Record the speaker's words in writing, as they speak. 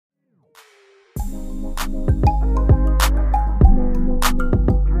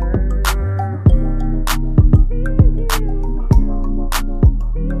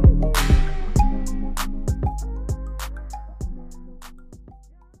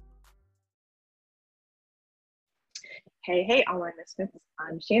Hey, online misfits.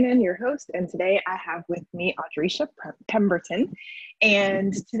 I'm Shannon, your host, and today I have with me Audresha Pemberton.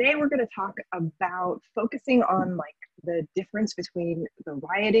 And today we're going to talk about focusing on like the difference between the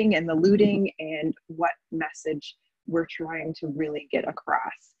rioting and the looting and what message we're trying to really get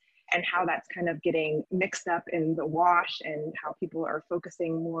across and how that's kind of getting mixed up in the wash and how people are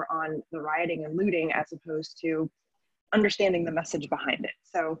focusing more on the rioting and looting as opposed to understanding the message behind it.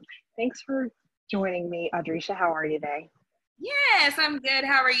 So thanks for joining me, Audresha. How are you today? Yes, I'm good.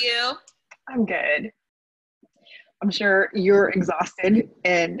 How are you? I'm good. I'm sure you're exhausted,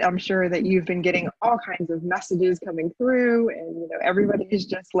 and I'm sure that you've been getting all kinds of messages coming through, and everybody is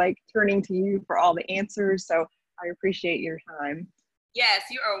just like turning to you for all the answers. So I appreciate your time. Yes,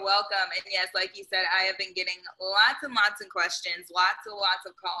 you are welcome. And yes, like you said, I have been getting lots and lots of questions, lots and lots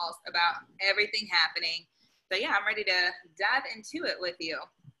of calls about everything happening. So yeah, I'm ready to dive into it with you.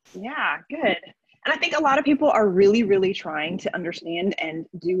 Yeah, good. And I think a lot of people are really, really trying to understand and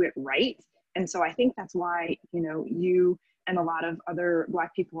do it right. And so I think that's why, you and a lot of other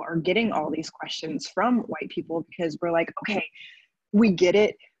Black people are getting all these questions from white people because we're like, okay, we get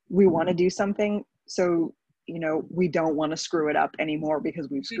it. We want to do something. So, we don't want to screw it up anymore because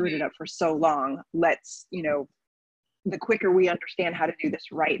we've screwed it up for so long. Let's, the quicker we understand how to do this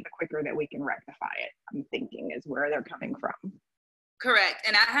right, the quicker that we can rectify it, I'm thinking is where they're coming from. Correct.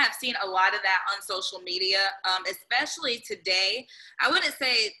 And I have seen a lot of that on social media, especially today. I wouldn't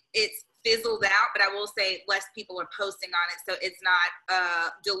say it's fizzled out, but I will say less people are posting on it. So it's not a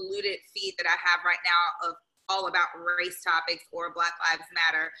diluted feed that I have right now of all about race topics or Black Lives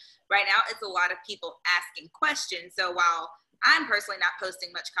Matter. Right now, it's a lot of people asking questions. So while I'm personally not posting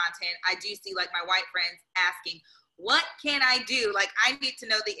much content, I do see like my white friends asking, what can I do? Like, I need to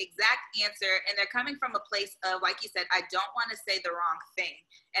know the exact answer. And they're coming from a place of, like you said, I don't want to say the wrong thing.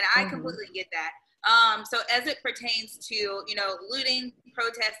 And I completely get that. So as it pertains to, looting,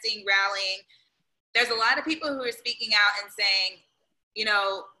 protesting, rallying, there's a lot of people who are speaking out and saying,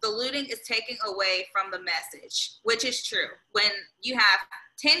 the looting is taking away from the message, which is true. When you have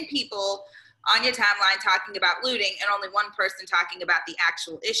 10 people on your timeline talking about looting and only one person talking about the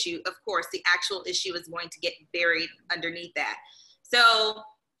actual issue, of course, the actual issue is going to get buried underneath that. So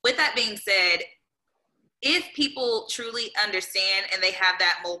with that being said, if people truly understand and they have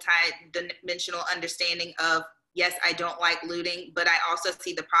that multi-dimensional understanding of, yes, I don't like looting, but I also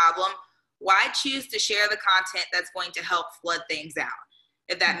see the problem, why choose to share the content that's going to help flood things out,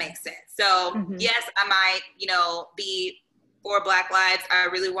 if that makes sense? So yes, I might, be for Black lives. I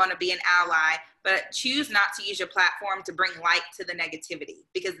really want to be an ally, but choose not to use your platform to bring light to the negativity,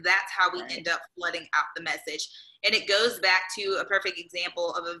 because that's how we end up flooding out the message. And it goes back to a perfect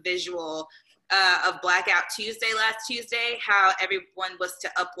example of a visual of Blackout Tuesday last Tuesday, how everyone was to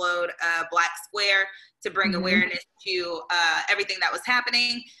upload a black square to bring awareness to everything that was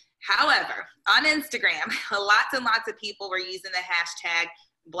happening. However, on Instagram, lots and lots of people were using the hashtag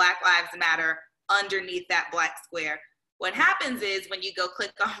Black Lives Matter underneath that black square. What happens is when you go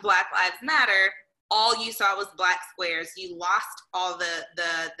click on Black Lives Matter, all you saw was black squares. You lost all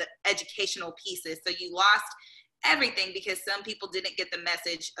the educational pieces. So you lost everything because some people didn't get the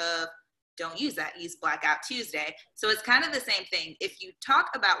message of don't use that, use Blackout Tuesday. So it's kind of the same thing. If you talk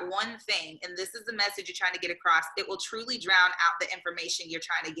about one thing and this is the message you're trying to get across, it will truly drown out the information you're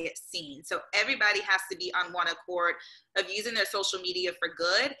trying to get seen. So everybody has to be on one accord of using their social media for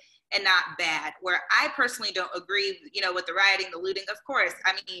good and not bad. Where I personally don't agree, with the rioting, the looting, of course.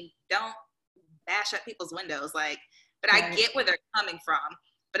 I mean, don't bash up people's windows, but I get where they're coming from.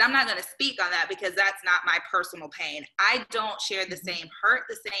 But I'm not going to speak on that because that's not my personal pain. I don't share the same hurt,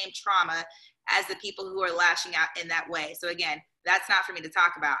 the same trauma as the people who are lashing out in that way. So again, that's not for me to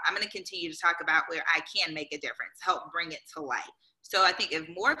talk about. I'm going to continue to talk about where I can make a difference, help bring it to light. So I think if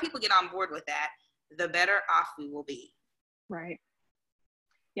more people get on board with that, the better off we will be. Right.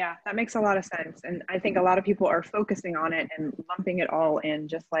 Yeah, that makes a lot of sense. And I think a lot of people are focusing on it and lumping it all in,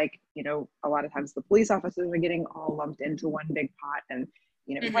 just like, a lot of times the police officers are getting all lumped into one big pot, and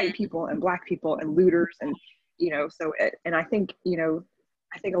white people and Black people and looters. And, and I think,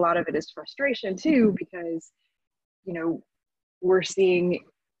 I think a lot of it is frustration too, because, we're seeing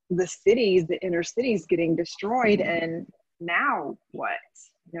the cities, the inner cities getting destroyed. And now what?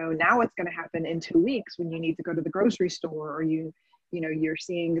 Now what's going to happen in 2 weeks when you need to go to the grocery store, or you're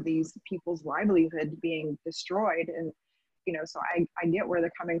seeing these people's livelihood being destroyed. And, so I get where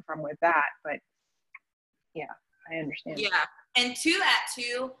they're coming from with that, but yeah, I understand. Yeah. And to that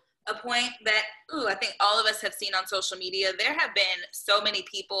too, a point that, I think all of us have seen on social media, there have been so many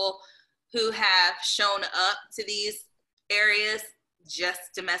people who have shown up to these areas just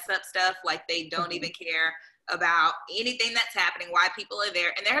to mess up stuff. Like they don't even care about anything that's happening, why people are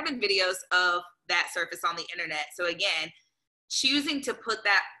there. And there have been videos of that surface on the internet. So again, choosing to put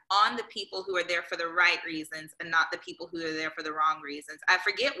that on the people who are there for the right reasons and not the people who are there for the wrong reasons. I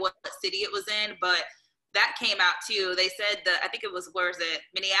forget what city it was in, but that came out too. They said I think it was, where is it,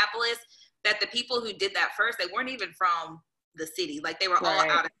 Minneapolis, that the people who did that first, they weren't even from the city. Like they were all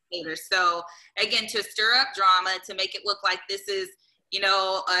out of staters. So again, to stir up drama, to make it look like this is, you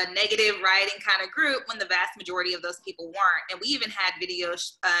know, a negative writing kind of group when the vast majority of those people weren't. And we even had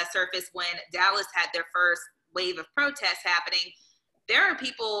videos surface when Dallas had their first wave of protests happening. There are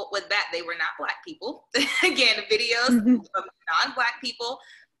people with that, they were not Black people. Again, videos of non-Black people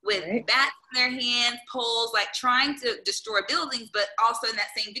with bats in their hands, poles, like trying to destroy buildings. But also in that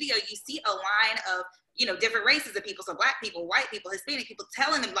same video, you see a line of, you know, different races of people. So Black people, white people, Hispanic people,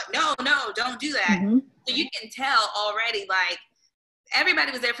 telling them like, no, don't do that. So you can tell already, like,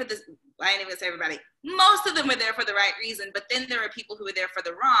 everybody was there for this. I didn't even say everybody. Most of them were there for the right reason, but then there are people who were there for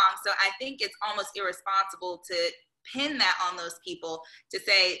the wrong. So I think it's almost irresponsible to pin that on those people, to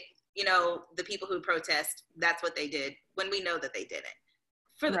say, you know, the people who protest, that's what they did, when we know that they didn't.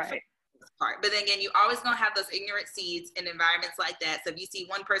 For the part. But then again, you always gonna have those ignorant seeds in environments like that. So if you see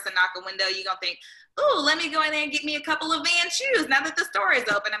one person knock a window, you're gonna think, oh, let me go in there and get me a couple of Vans shoes now that the store is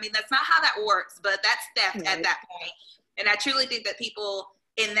open. I mean, that's not how that works, but that's theft at that point. And I truly think that people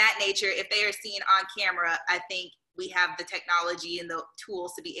in that nature, if they are seen on camera, I think we have the technology and the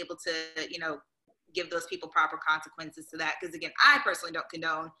tools to be able to, you know, give those people proper consequences to that. Because again, I personally don't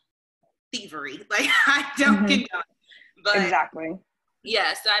condone thievery. Like I don't condone. But exactly.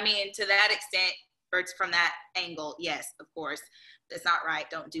 yeah, so I mean, to that extent, or it's from that angle, yes, of course, that's not right.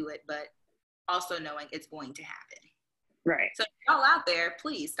 Don't do it. But also knowing it's going to happen. Right. So y'all out there,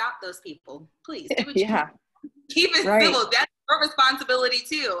 please stop those people. Please do what you can. Keep it civil. That's your responsibility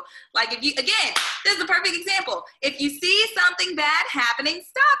too. Like if you, again, this is a perfect example. If you see something bad happening,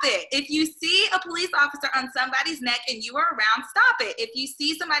 stop it. If you see a police officer on somebody's neck and you are around, stop it. If you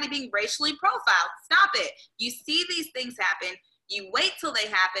see somebody being racially profiled, stop it. You see these things happen, you wait till they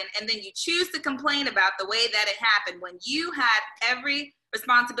happen, and then you choose to complain about the way that it happened when you had every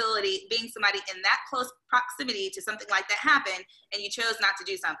responsibility being somebody in that close proximity to something like that happen, and you chose not to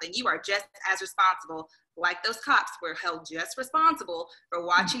do something. You are just as responsible, like those cops were held just responsible for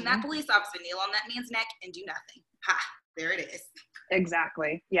watching that police officer kneel on that man's neck and do nothing. Ha, there it is.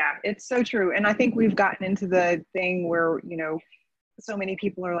 Exactly. Yeah, it's so true. And I think we've gotten into the thing where, you know, so many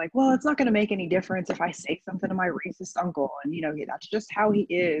people are like, well, it's not going to make any difference if I say something to my racist uncle. And, you know, that's just how he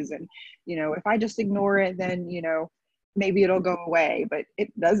is. And, you know, if I just ignore it, then, you know, maybe it'll go away, but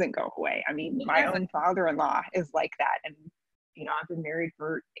it doesn't go away. I mean, my own father-in-law is like that. And, you know, I've been married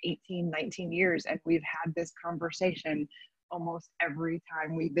for 18, 19 years, and we've had this conversation almost every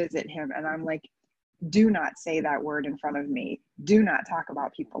time we visit him. And I'm like, do not say that word in front of me. Do not talk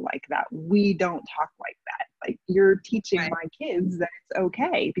about people like that. We don't talk like that. Like, you're teaching my kids that it's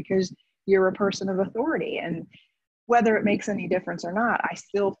okay because you're a person of authority. And whether it makes any difference or not, I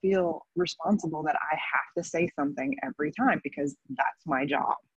still feel responsible that I have to say something every time because that's my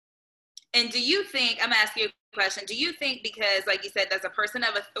job. And do you think, I'm asking you a question, do you think because, like you said, as a person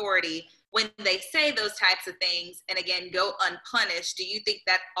of authority, when they say those types of things and again go unpunished, do you think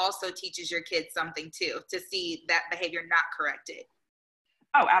that also teaches your kids something too, to see that behavior not corrected?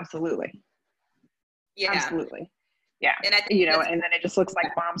 Oh, absolutely. Yeah. Absolutely. Yeah. And I think, you know, and then it just looks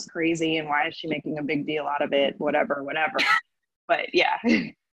like mom's crazy and why is she making a big deal out of it? Whatever. But yeah.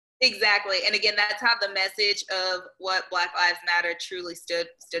 Exactly. And again, that's how the message of what Black Lives Matter truly stood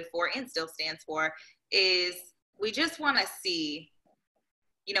for and still stands for is we just want to see,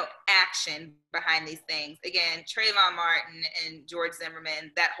 you know, action behind these things. Again, Trayvon Martin and George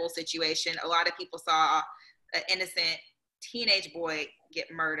Zimmerman, that whole situation, a lot of people saw an innocent teenage boy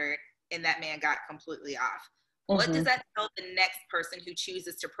get murdered and that man got completely off. What does that tell the next person who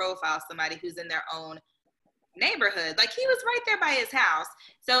chooses to profile somebody who's in their own neighborhood? Like, he was right there by his house.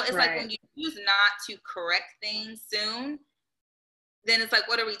 So it's like when you choose not to correct things soon, then it's like,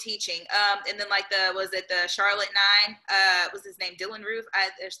 what are we teaching? And then like the Charlotte 9, was his name Dylan Roof?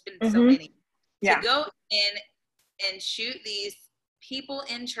 There's been so many. To go in and shoot these people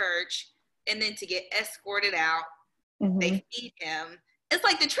in church and then to get escorted out, they feed him. It's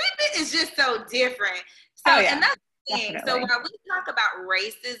like the treatment is just so different. So, and that's the thing. Definitely. So while we talk about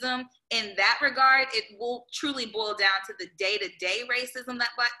racism in that regard, it will truly boil down to the day-to-day racism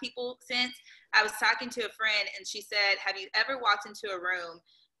that Black people sense. I was talking to a friend and she said, have you ever walked into a room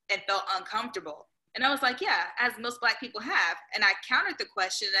and felt uncomfortable? And I was like, yeah, as most Black people have. And I countered the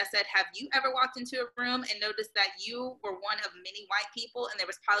question and I said, have you ever walked into a room and noticed that you were one of many white people and there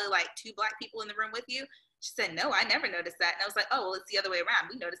was probably like 2 Black people in the room with you? She said, no, I never noticed that. And I was like, oh, well, it's the other way around.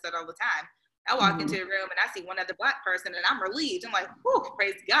 We notice that all the time. I walk into a room and I see one other Black person and I'm relieved. I'm like, whew,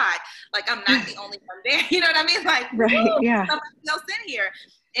 praise God. Like, I'm not the only one there. You know what I mean? Like, right, yeah. Somebody else in here.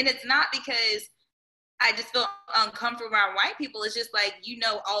 And it's not because I just feel uncomfortable around white people. It's just like, you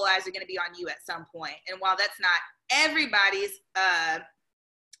know, all eyes are going to be on you at some point. And while that's not everybody's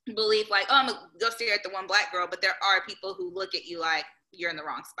belief, like, oh, I'm going to go stare at the one Black girl, but there are people who look at you like you're in the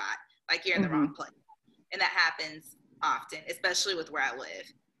wrong spot, like you're in the wrong place. And that happens often, especially with where I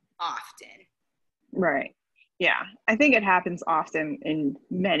live. Often. Right. Yeah. I think it happens often in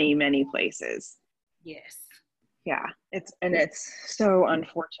many, many places. Yes. Yeah. It's so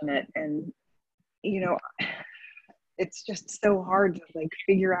unfortunate. And, you know, it's just so hard to like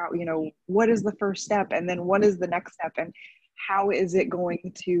figure out, you know, what is the first step and then what is the next step and how is it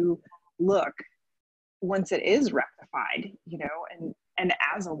going to look once it is rectified, you know, and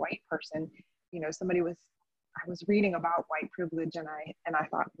as a white person, you know, I was reading about white privilege and I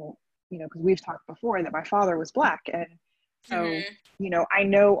thought, well, you know, because we've talked before that my father was Black. And so, you know, I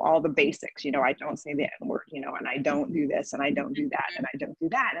know all the basics, you know, I don't say the N word, you know, and I don't do this and I don't do that and I don't do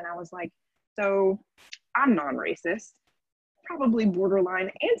that. And I was like, so I'm non-racist, probably borderline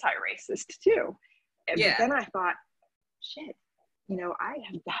anti-racist too. But then I thought, shit, you know, I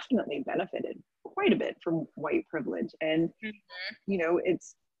have definitely benefited quite a bit from white privilege. And, you know,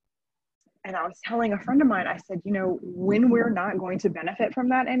 and I was telling a friend of mine, I said, you know, when we're not going to benefit from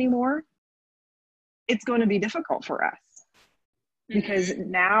that anymore, it's going to be difficult for us because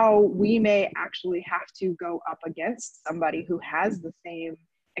now we may actually have to go up against somebody who has the same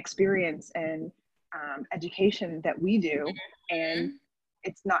experience and education that we do. And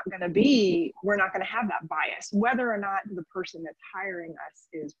it's not going to be, we're not going to have that bias, whether or not the person that's hiring us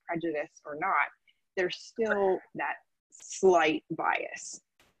is prejudiced or not, there's still that slight bias.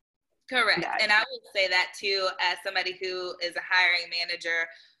 Correct. And I would say that too, as somebody who is a hiring manager,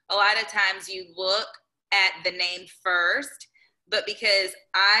 a lot of times you look at the name first, but because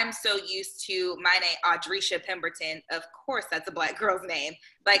I'm so used to my name, Audresha Pemberton, of course that's a Black girl's name.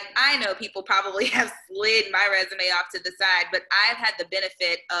 Like, I know people probably have slid my resume off to the side, but I've had the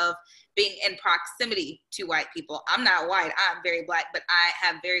benefit of being in proximity to white people. I'm not white, I'm very Black, but I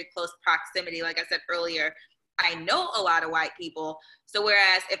have very close proximity. Like I said earlier, I know a lot of white people. So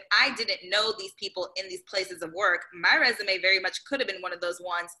whereas if I didn't know these people in these places of work, my resume very much could have been one of those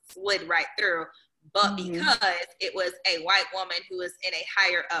ones slid right through. But because it was a white woman who was in a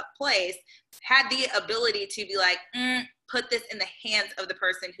higher up place, had the ability to be like, put this in the hands of the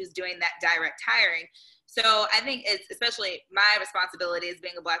person who's doing that direct hiring. So I think it's especially my responsibility as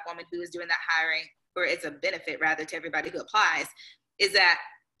being a Black woman who is doing that hiring, or it's a benefit rather to everybody who applies, is that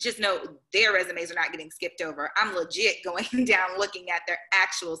just know their resumes are not getting skipped over. I'm legit going down looking at their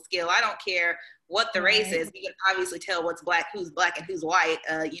actual skill. I don't care what the race is. You can obviously tell what's Black and who's white,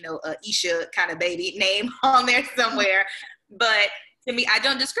 you know, Isha kind of baby name on there somewhere. But to me, I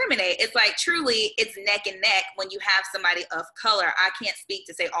don't discriminate. It's like, truly, it's neck and neck when you have somebody of color. I can't speak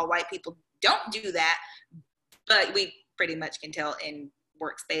to say all white people don't do that, but we pretty much can tell in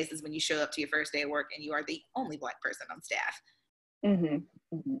workspaces when you show up to your first day of work and you are the only Black person on staff.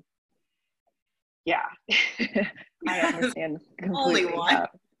 Yeah. I understand Only completely. one.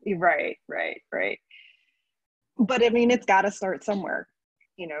 Right. But I mean, it's got to start somewhere,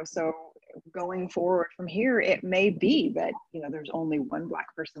 you know, so going forward from here, it may be that, you know, there's only one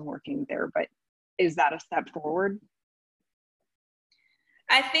Black person working there, but is that a step forward?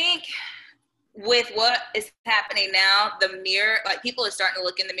 I think with what is happening now, the mirror, like, people are starting to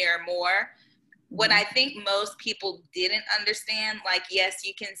look in the mirror more. What I think most people didn't understand, like, yes,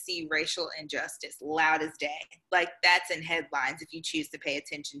 you can see racial injustice loud as day. Like, that's in headlines if you choose to pay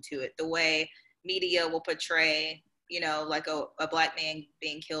attention to it. The way media will portray, you know, like a Black man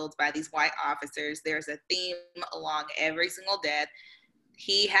being killed by these white officers. There's a theme along every single death.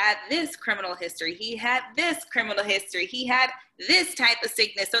 He had this criminal history. He had this criminal history. He had this type of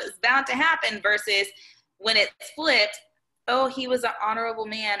sickness. So it's bound to happen, versus when it's flipped, oh, he was an honorable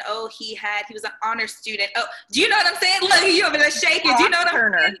man. Oh, he was an honor student. Oh, do you know what I'm saying? Look, you over there shaking. Do you know what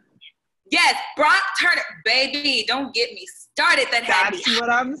I'm saying? Yes, Brock Turner, baby, don't get me started. That's what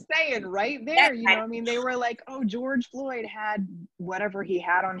I'm saying right there. You know, I mean, they were like, oh, George Floyd had whatever he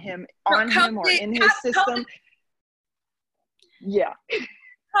had on him or in his system. Yeah.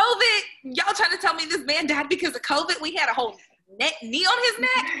 COVID, y'all trying to tell me this man died because of COVID? We had a whole knee on his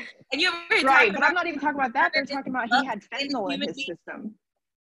neck. And you're right, but I'm not even talking about that. They're talking about he had fentanyl in his system.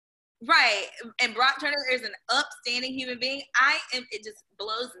 Right. And Brock Turner is an upstanding human being. It just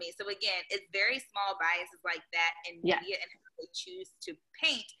blows me. So again, it's very small biases like that in media and how they choose to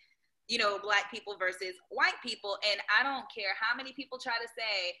paint, Black people versus white people. And I don't care how many people try to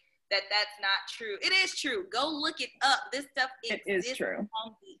say that that's not true. It is true. Go look it up. This stuff exists. It is true.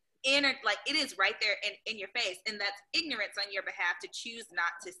 On the like it is right there in your face, and that's ignorance on your behalf to choose not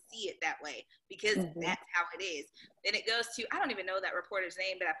to see it that way, because that's how it is. Then it goes to, I don't even know that reporter's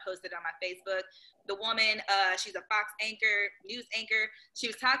name, but I posted on my Facebook. The woman, she's a Fox anchor, news anchor. She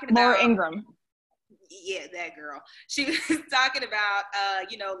was talking about Laura Ingraham. Yeah, that girl. She was talking about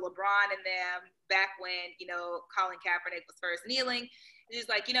LeBron and them back when Colin Kaepernick was first kneeling. And she's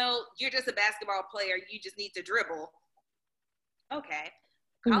like, you're just a basketball player. You just need to dribble. Okay.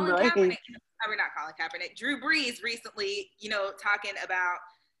 Colin Kaepernick, not Colin Kaepernick, Drew Brees recently, talking about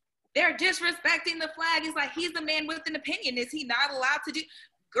they're disrespecting the flag. It's like, he's the man with an opinion. Is he not allowed to do?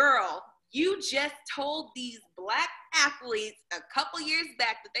 Girl, you just told these Black athletes a couple years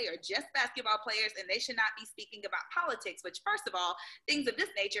back that they are just basketball players and they should not be speaking about politics, which, first of all, things of this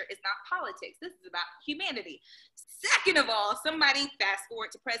nature is not politics. This is about humanity. Second of all, somebody, fast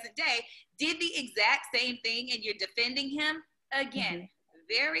forward to present day, did the exact same thing and you're defending him again.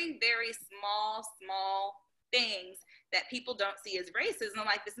 Very, very small things that people don't see as racism. I'm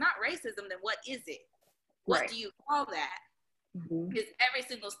like, if it's not racism, then what is it? What do you call that? Because every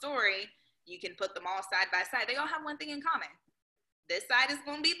single story, you can put them all side by side. They all have one thing in common. This side is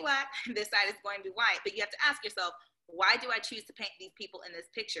going to be Black, this side is going to be white. But you have to ask yourself, why do I choose to paint these people in this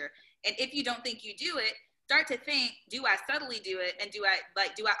picture? And if you don't think you do it, start to think, do I subtly do it? And do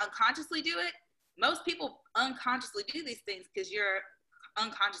I unconsciously do it? Most people unconsciously do these things because you're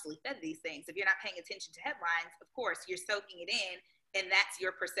unconsciously fed these things. If you're not paying attention to headlines, of course, you're soaking it in, and that's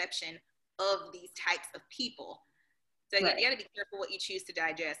your perception of these types of people. So you got to be careful what you choose to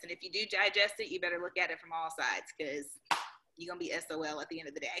digest. And if you do digest it, you better look at it from all sides, because you're going to be SOL at the end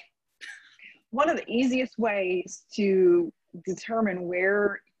of the day. One of the easiest ways to determine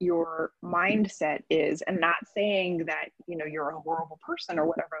where your mindset is, and not saying that, you're a horrible person or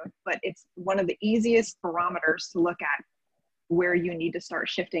whatever, but it's one of the easiest barometers to look at where you need to start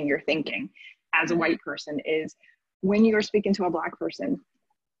shifting your thinking as a white person, is when you're speaking to a Black person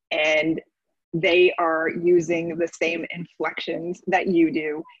and they are using the same inflections that you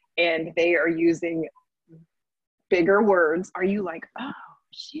do, and they are using bigger words. Are you like, oh,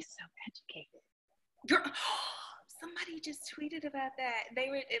 she's so educated? Girl, somebody just tweeted about that.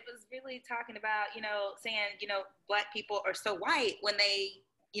 It was really talking about, saying, Black people are so white when they,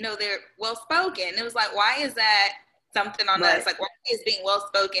 they're well-spoken. It was like, why is that something on us? Like, why is being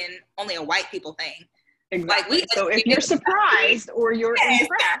well-spoken only a white people thing? Exactly. Like, so if you're surprised or you're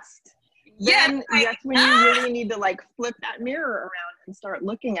impressed, then that's when you really need to flip that mirror around and start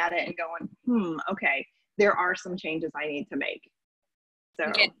looking at it and going, okay, there are some changes I need to make.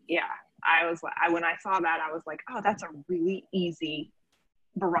 So I was like, when I saw that, I was like, oh, that's a really easy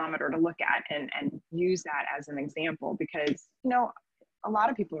barometer to look at and use that as an example, because, a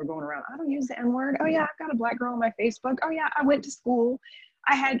lot of people are going around, I don't use the N-word. Oh yeah, I've got a Black girl on my Facebook. Oh yeah, I went to school.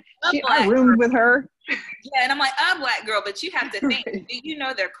 I roomed with her. Yeah, and I'm like, a Black girl, but you have to think, do you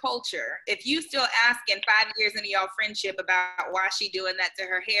know their culture? If you still asking 5 years into y'all friendship about why she doing that to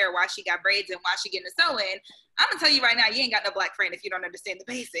her hair, why she got braids, and why she getting a sew-in, I'm gonna tell you right now, you ain't got no Black friend if you don't understand the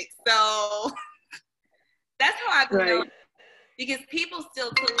basics. So that's how I know. Because people still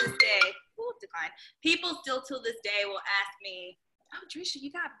till this day, people still till this day will ask me, oh, Audresha,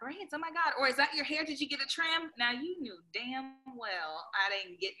 you got braids? Oh my God. Or is that your hair? Did you get a trim? Now, you knew damn well I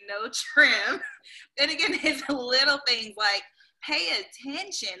didn't get no trim. And again, it's little things like pay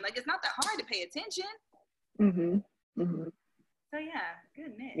attention. Like, it's not that hard to pay attention. So yeah,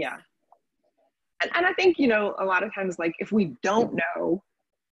 goodness. Yeah. And I think, a lot of times, if we don't know,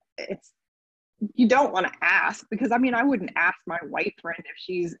 you don't want to ask, because I wouldn't ask my white friend if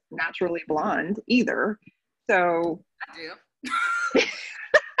she's naturally blonde either. So I do.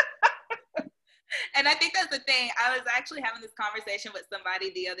 And I think that's the thing. I was actually having this conversation with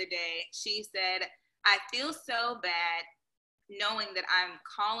somebody the other day. She said, I feel so bad knowing that I'm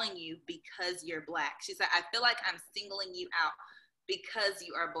calling you because you're Black. She said, I feel like I'm singling you out because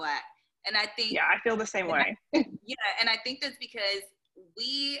you are Black. And I think, I feel the same way. And I think that's because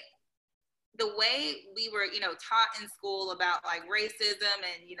the way we were, taught in school about racism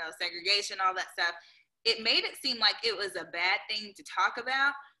and, segregation, all that stuff, it made it seem like it was a bad thing to talk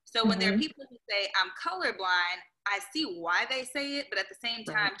about. So when there are people who say, I'm colorblind, I see why they say it, but at the same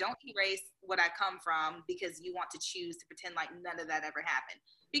time, don't erase what I come from because you want to choose to pretend like none of that ever happened.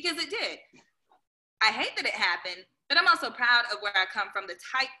 Because it did. I hate that it happened, but I'm also proud of where I come from, the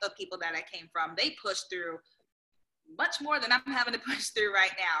type of people that I came from. They pushed through much more than I'm having to push through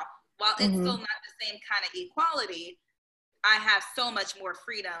right now. While it's still not the same kind of equality, I have so much more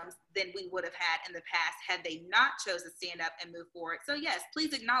freedoms than we would have had in the past had they not chose to stand up and move forward. So yes,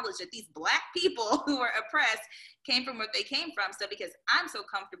 please acknowledge that these Black people who were oppressed came from where they came from. So because I'm so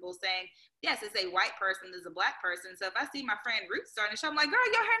comfortable saying, yes, it's a white person, there's a Black person. So if I see my friend Ruth starting to show, I'm like, girl,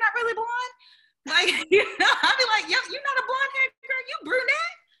 your hair not really blonde? Like, I'll be like, you're not a blonde hair girl, you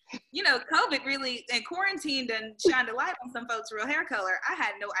brunette. COVID really, and quarantine done shined a light on some folks' real hair color. I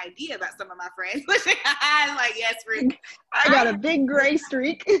had no idea about some of my friends. I was like, yes, Ruth. I got a big gray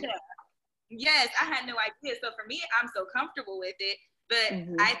streak. Yes, I had no idea. So for me, I'm so comfortable with it. But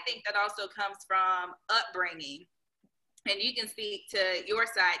I think that also comes from upbringing. And you can speak to your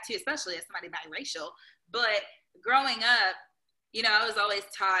side too, especially as somebody biracial. But growing up, I was always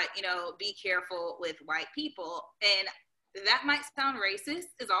taught, be careful with white people. And that might sound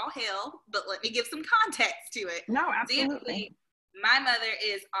racist as all hell, but let me give some context to it. No, absolutely. My mother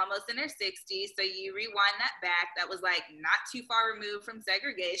is almost in her 60s, so you rewind that back. That was like not too far removed from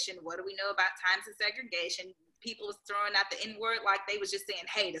segregation. What do we know about times of segregation? People was throwing out the N-word like they was just saying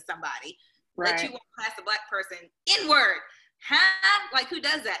hey to somebody. Right. Let you walk past a Black person, N-word. Huh? Like, who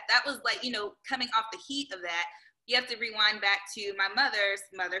does that? That was like, coming off the heat of that. You have to rewind back to my mother's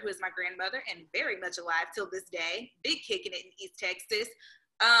mother, who is my grandmother and very much alive till this day, big kicking it in East Texas,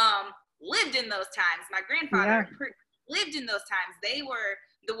 lived in those times. My grandfather lived in those times. They were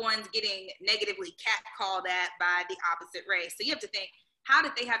the ones getting negatively catcalled at by the opposite race. So you have to think, how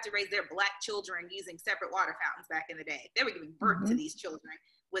did they have to raise their Black children using separate water fountains back in the day? They were giving birth to these children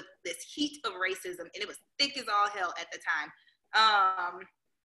with this heat of racism, and it was thick as all hell at the time.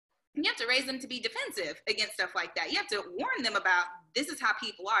 You have to raise them to be defensive against stuff like that. You have to warn them about, this is how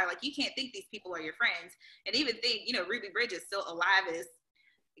people are. Like, you can't think these people are your friends. And even think, Ruby Bridges still alive is,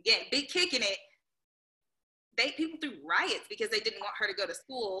 again, big kicking it. People threw riots because they didn't want her to go to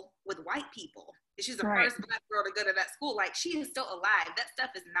school with white people. She's the first Black girl to go to that school. Like, she is still alive. That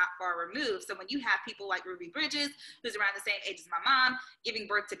stuff is not far removed. So when you have people like Ruby Bridges, who's around the same age as my mom, giving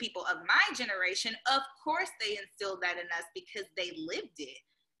birth to people of my generation, of course they instilled that in us because they lived it.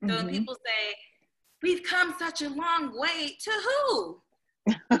 So when people say, we've come such a long way, to who?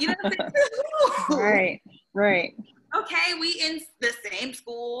 You know what I'm saying? To who? Right. Okay, we in the same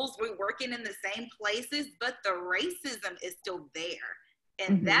schools, we're working in the same places, but the racism is still there.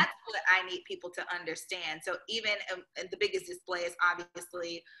 And that's what I need people to understand. So even the biggest display is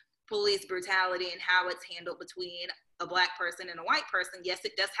obviously police brutality and how it's handled between a Black person and a white person. Yes,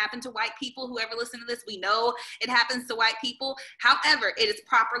 it does happen to white people. Whoever listens to this, we know it happens to white people. However, it is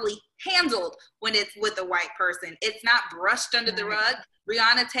properly handled when it's with a white person. It's not brushed under the rug.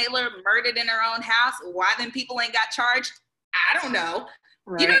 Breonna Taylor murdered in her own house. Why then people ain't got charged? I don't know.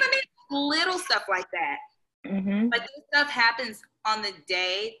 You know what I mean? Little stuff like that. Like, this stuff happens on the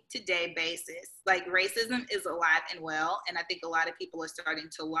day-to-day basis. Like, racism is alive and well, and I think a lot of people are starting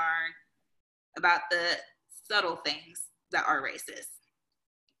to learn about the subtle things that are racist.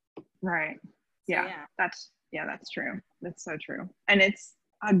 Right. Yeah. So, that's true. That's so true. And it's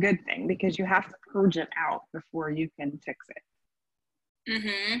a good thing because you have to purge it out before you can fix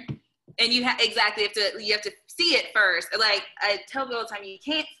it. And you have to see it first. Like, I tell people all the time, you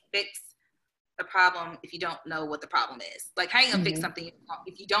can't fix a problem if you don't know what the problem is. Like, how are you gonna fix something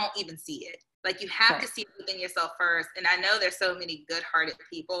if you don't even see it? Like, you have to see it within yourself first. And I know there's so many good-hearted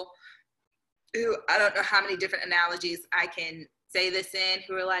people who, I don't know how many different analogies I can say this in,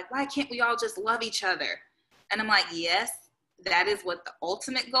 who are like, why can't we all just love each other? And I'm like, yes, that is what the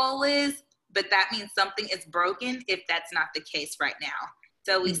ultimate goal is, but that means something is broken if that's not the case right now.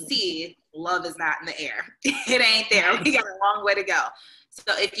 So we see love is not in the air. It ain't there. We got a long way to go.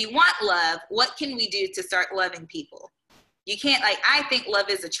 So if you want love, what can we do to start loving people? You can't, like, I think love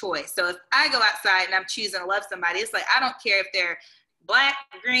is a choice. So if I go outside and I'm choosing to love somebody, it's like, I don't care if they're Black,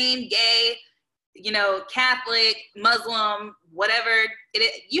 green, gay, Catholic, Muslim, whatever.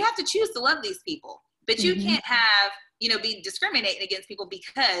 You have to choose to love these people. But you can't have, be discriminating against people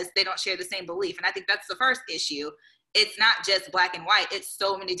because they don't share the same belief. And I think that's the first issue. It's not just Black and white. It's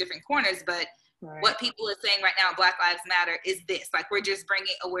so many different corners. But what people are saying right now, Black Lives Matter, is this. Like, we're just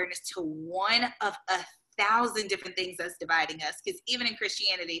bringing awareness to one of 1,000 different things that's dividing us. Because even in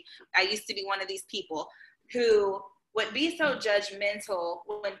Christianity, I used to be one of these people who would be so judgmental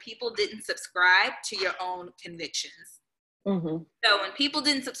when people didn't subscribe to your own convictions. So when people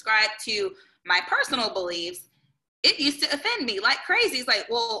didn't subscribe to my personal beliefs, it used to offend me like crazy. It's like,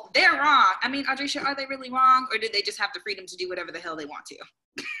 well, they're wrong. I mean, Audresha, are they really wrong? Or did they just have the freedom to do whatever the hell they want to?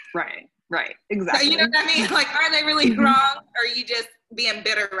 Right. Exactly. So, you know what I mean? Like, are they really wrong? Or are you just being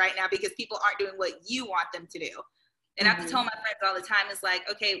bitter right now because people aren't doing what you want them to do? And I have to tell my friends all the time, it's like,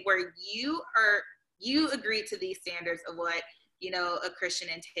 okay, where you are you agreed to these standards of what, you know, a Christian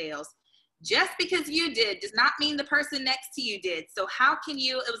entails. Just because you did does not mean the person next to you did. So how can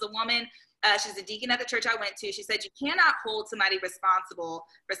you, it was a woman, she's a deacon at the church I went to. She said, you cannot hold somebody responsible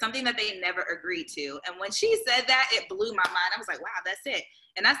for something that they never agreed to. And when she said that, it blew my mind. I was like, wow, that's it.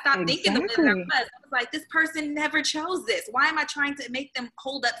 And I stopped thinking the way that I was. I was like, this person never chose this. Why am I trying to make them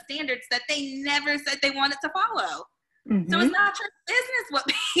hold up standards that they never said they wanted to follow? So it's not your business what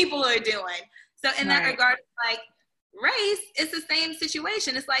people are doing. So in that regard, like race, it's the same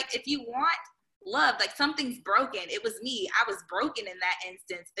situation. It's like, if you want love, like something's broken. It was me. I was broken in that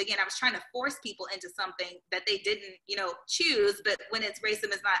instance. Again, I was trying to force people into something that they didn't, you know, choose. But when it's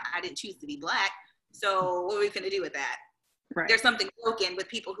racism, it's not, I didn't choose to be Black. So what are we going to do with that? Right. There's something broken with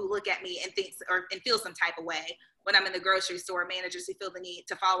people who look at me and think and feel some type of way when I'm in the grocery store. Managers who feel the need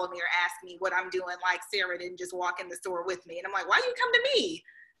to follow me or ask me what I'm doing, like Sarah didn't just walk in the store with me. And I'm like, why you come to me?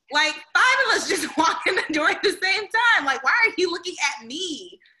 Like 5 of us just walk in the door at the same time. Like, why are you looking at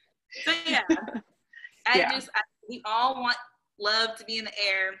me? So yeah, we all want love to be in the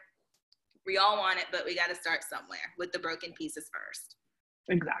air. We all want it, but we got to start somewhere with the broken pieces first.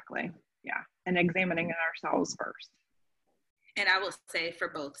 Exactly. Yeah. And examining ourselves first. And I will say for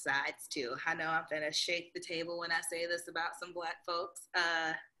both sides too. I know I'm going to shake the table when I say this about some Black folks.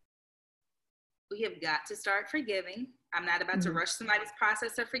 We have got to start forgiving. I'm not about to rush somebody's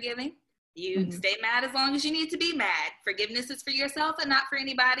process of forgiving. You stay mad as long as you need to be mad. Forgiveness is for yourself and not for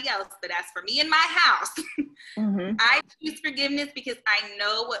anybody else. But as for me and my house, I choose forgiveness because I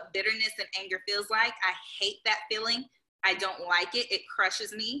know what bitterness and anger feels like. I hate that feeling. I don't like it. It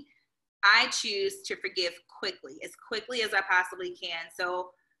crushes me. I choose to forgive quickly as I possibly can. So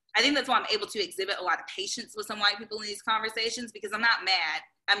I think that's why I'm able to exhibit a lot of patience with some white people in these conversations, because I'm not mad.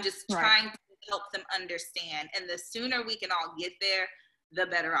 I'm just trying to help them understand. And the sooner we can all get there, the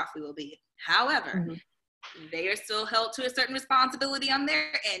better off we will be. However, they are still held to a certain responsibility on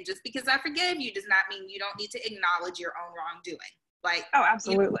their end. Just because I forgave you does not mean you don't need to acknowledge your own wrongdoing. Like, oh,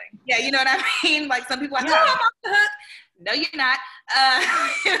 absolutely. You know what I mean? Like some people are like, oh, I'm off the hook. No, you're not.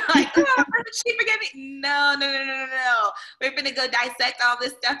 Like, oh, she forgave me. No. We're going to go dissect all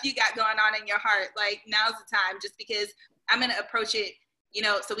this stuff you got going on in your heart. Like, now's the time, just because I'm going to approach it, you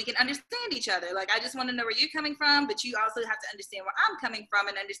know, so we can understand each other. Like, I just want to know where you're coming from, but you also have to understand where I'm coming from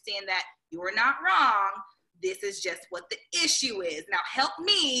and understand that you're not wrong. This is just what the issue is. Now help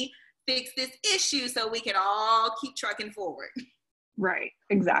me fix this issue so we can all keep trucking forward. Right.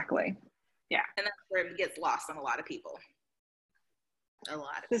 Exactly. Yeah. And that's where it gets lost on a lot of people.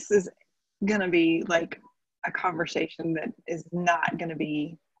 This is going to be like a conversation that is not going to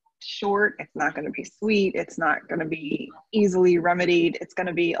be short. It's not going to be sweet. It's not going to be easily remedied. It's going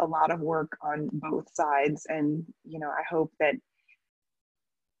to be a lot of work on both sides. And, you know, I hope that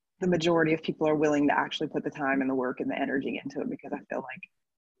the majority of people are willing to actually put the time and the work and the energy into it, because I feel like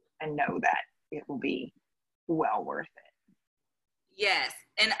I know that it will be well worth it. Yes.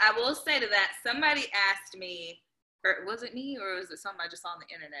 And I will say to that, somebody asked me, or was it me, or was it something I just saw on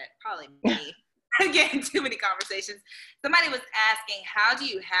the internet? Probably me. Again, too many conversations. Somebody was asking, how do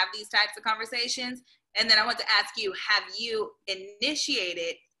you have these types of conversations? And then I want to ask you, have you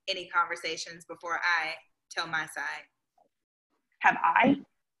initiated any conversations before I tell my side? Have I?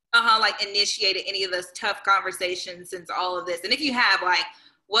 Like initiated any of those tough conversations since all of this? And if you have, like,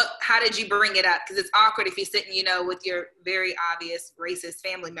 how did you bring it up? Because it's awkward if you're sitting, you know, with your very obvious racist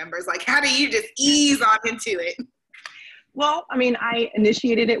family members. Like, how do you just ease on into it? Well, I mean, I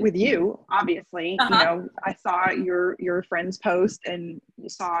initiated it with you, obviously. You know, I saw your friend's post and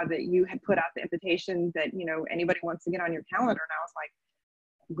saw that you had put out the invitation that, you know, anybody wants to get on your calendar. And I was like,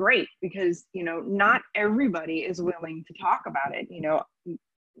 great, because, you know, not everybody is willing to talk about it. You know,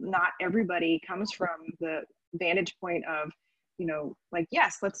 not everybody comes from the vantage point of, you know, like,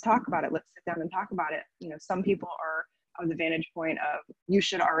 yes, let's talk about it. Let's sit down and talk about it. You know, some people are on the vantage point of, you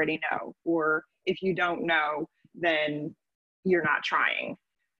should already know, or if you don't know, then you're not trying.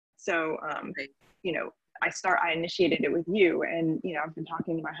 So, you know, I initiated it with you, and, you know, I've been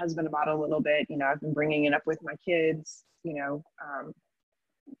talking to my husband about it a little bit. You know, I've been bringing it up with my kids, you know,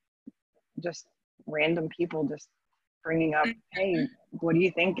 just random people just bringing up, hey, what are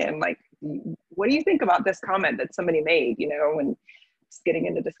you thinking? Like, what do you think about this comment that somebody made, you know, and just getting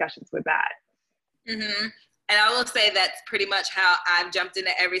into discussions with that. And I will say that's pretty much how I've jumped into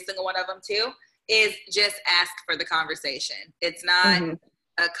every single one of them too, is just ask for the conversation. It's not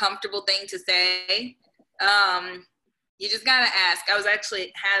a comfortable thing to say. You just gotta ask. I was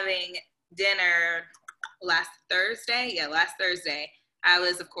actually having dinner last Thursday. I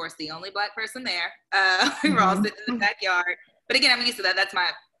was, of course, the only Black person there. We were all sitting in the backyard. But again, I'm used to that. That's my,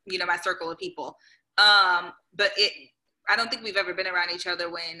 you know, my circle of people. But I don't think we've ever been around each other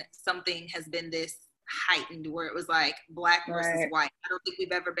when something has been this heightened where it was like black versus white. I don't think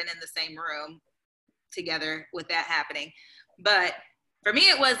we've ever been in the same room together with that happening. But for me,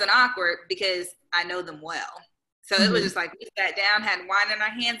 it wasn't awkward because I know them well. So it was just like, we sat down, had wine in our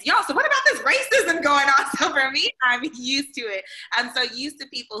hands. Y'all, so what about this racism going on? So for me, I'm used to it. I'm so used to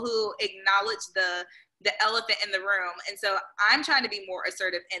people who acknowledge the elephant in the room. And so I'm trying to be more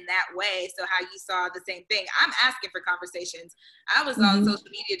assertive in that way. So how you saw the same thing, I'm asking for conversations. I was on social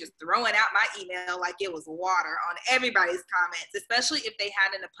media just throwing out my email like it was water on everybody's comments, especially if they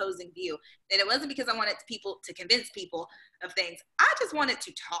had an opposing view. And it wasn't because I wanted people to convince people of things. I just wanted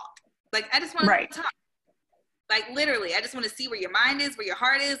to talk. Like, I just wanted to talk. Like, literally, I just want to see where your mind is, where your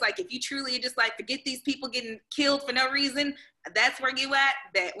heart is. Like, if you truly just like, forget these people getting killed for no reason, that's where you at,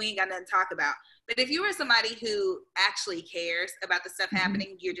 that we ain't got nothing to talk about. But if you are somebody who actually cares about the stuff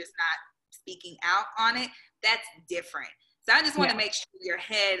happening, you're just not speaking out on it, that's different. So I just want to make sure your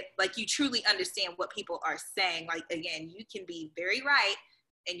head, like, you truly understand what people are saying. Like, again, you can be very right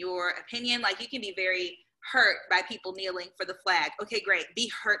in your opinion. Like, you can be very hurt by people kneeling for the flag. Okay, great.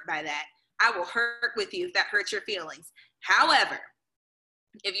 Be hurt by that. I will hurt with you if that hurts your feelings. However,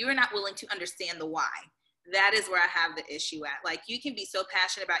 if you are not willing to understand the why, that is where I have the issue at. Like, you can be so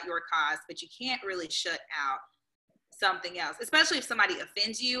passionate about your cause, but you can't really shut out something else, especially if somebody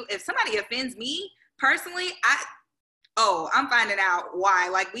offends you. If somebody offends me personally, I'm finding out why.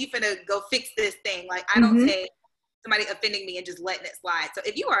 Like, we finna go fix this thing. Like, I don't take somebody offending me and just letting it slide. So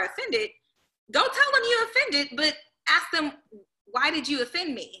if you are offended, go tell them you offended, but ask them, why did you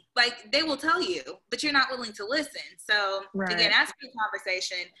offend me? Like, they will tell you, but you're not willing to listen. So again, ask for the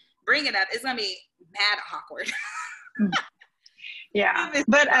conversation, bring it up. It's going to be mad awkward.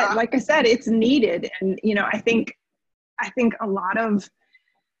 But like I said, it's needed. And, you know, I think a lot of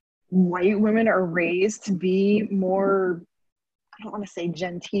white women are raised to be more, I don't want to say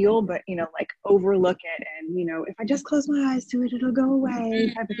genteel, but, you know, like, overlook it. And, you know, if I just close my eyes to it, it'll go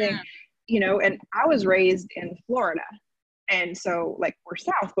away type of thing, you know. And I was raised in Florida. And so, like, we're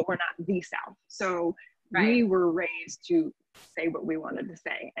South, but we're not the South. So we were raised to say what we wanted to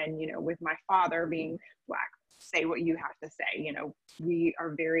say. And, you know, with my father being Black, say what you have to say. You know, we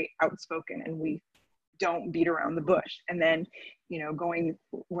are very outspoken and we don't beat around the bush. And then, you know, going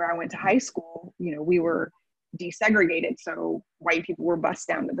where I went to high school, you know, we were desegregated. So white people were bused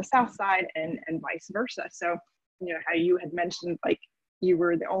down to the South side and vice versa. So, you know, how you had mentioned, like, you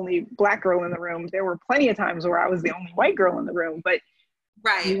were the only Black girl in the room. There were plenty of times where I was the only white girl in the room, but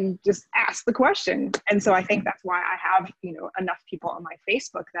you just ask the question. And so I think that's why I have, you know, enough people on my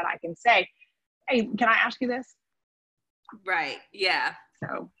Facebook that I can say, hey, can I ask you this? Right. Yeah.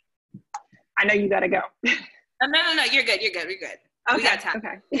 So I know you got to go. No. You're good. We're good. Okay. We got time.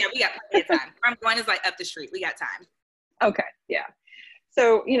 Okay. Yeah, we got plenty of time. I'm going is like up the street. We got time. Okay. Yeah.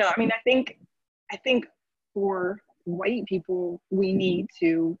 So, you know, I mean, I think for white people, we need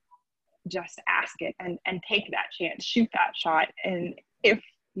to just ask it and take that chance, shoot that shot. And if,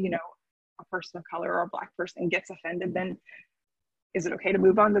 you know, a person of color or a Black person gets offended, then is it okay to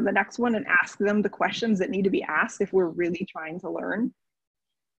move on to the next one and ask them the questions that need to be asked if we're really trying to learn?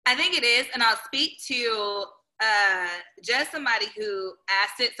 I think it is. And I'll speak to just somebody who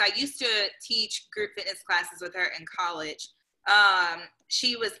asked it. So I used to teach group fitness classes with her in college.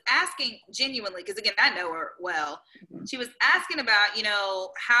 She was asking genuinely, because again, I know her well. She was asking about, you know,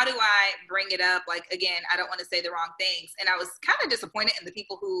 how do I bring it up? Like, again, I don't want to say the wrong things. And I was kind of disappointed in the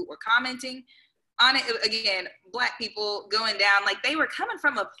people who were commenting on it. Again, Black people going down, like, they were coming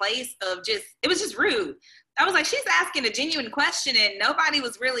from a place of it was just rude. I was like, she's asking a genuine question and nobody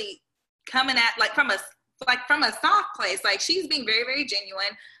was really coming at, from a soft place. Like, she's being very, very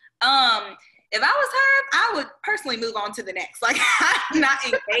genuine. If I was her, I would personally move on to the next. Like, I'm not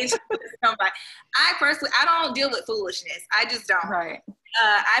engaged with somebody. I don't deal with foolishness. I just don't. Right.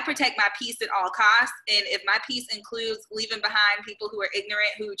 I protect my peace at all costs. And if my peace includes leaving behind people who are ignorant,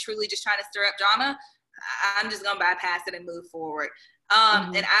 who are truly just trying to stir up drama, I'm just going to bypass it and move forward.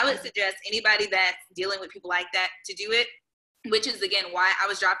 And I would suggest anybody that's dealing with people like that to do it, which is, again, why I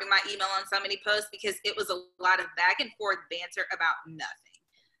was dropping my email on so many posts, because it was a lot of back and forth banter about nothing.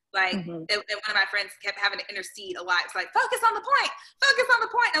 Like, and one of my friends kept having to intercede a lot. It's like, focus on the point.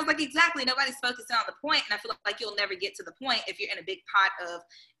 And I was like, exactly. Nobody's focusing on the point. And I feel like you'll never get to the point if you're in a big pot of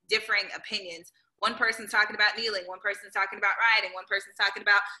differing opinions. One person's talking about kneeling. One person's talking about rioting. One person's talking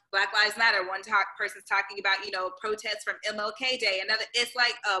about Black Lives Matter. Person's talking about, you know, protests from MLK Day. Another, it's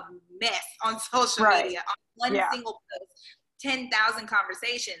like a mess on social media. On one single post, 10,000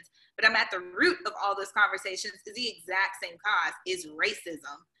 conversations. But I'm at the root of all those conversations is the exact same cause, is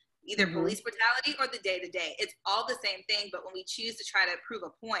racism. either police brutality or the day-to-day. It's all the same thing, but when we choose to try to prove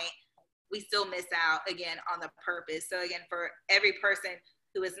a point, we still miss out again on the purpose. So again, for every person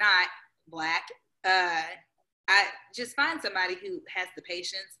who is not Black, I just find somebody who has the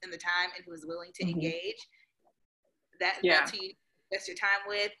patience and the time and who is willing to engage. That's who you invest your time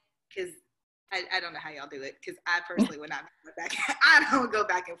with, because I don't know how y'all do it, because I personally would not go back. I don't go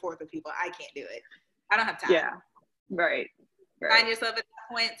back and forth with people. I can't do it. I don't have time. Yeah, right. Find yourself at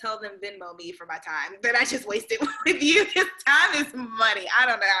that point, tell them Venmo me for my time that I just wasted with you, because time is money. I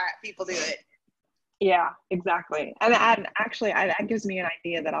don't know how people do it. Yeah, exactly. And actually, that gives me an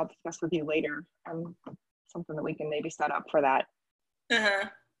idea that I'll discuss with you later. Something that we can maybe set up for that.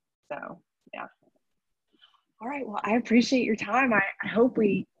 So, yeah. All right. Well, I appreciate your time. I hope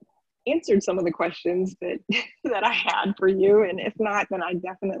we answered some of the questions that that I had for you. And if not, then I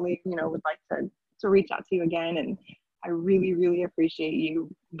definitely, would like to reach out to you again. And I really, really appreciate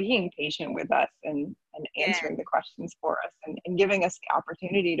you being patient with us and answering the questions for us and giving us the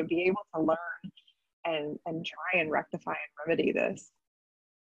opportunity to be able to learn and try and rectify and remedy this.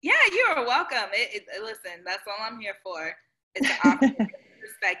 Yeah, you are welcome. Listen, that's all I'm here for. It's to offer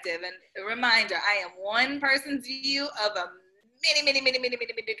perspective and a reminder. I am one person's view of a many, many, many, many,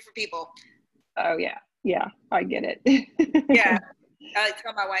 many, many different people. Oh yeah, I get it. Yeah, I like to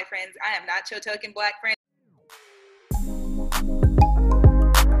tell my white friends, I am not your token Black friend.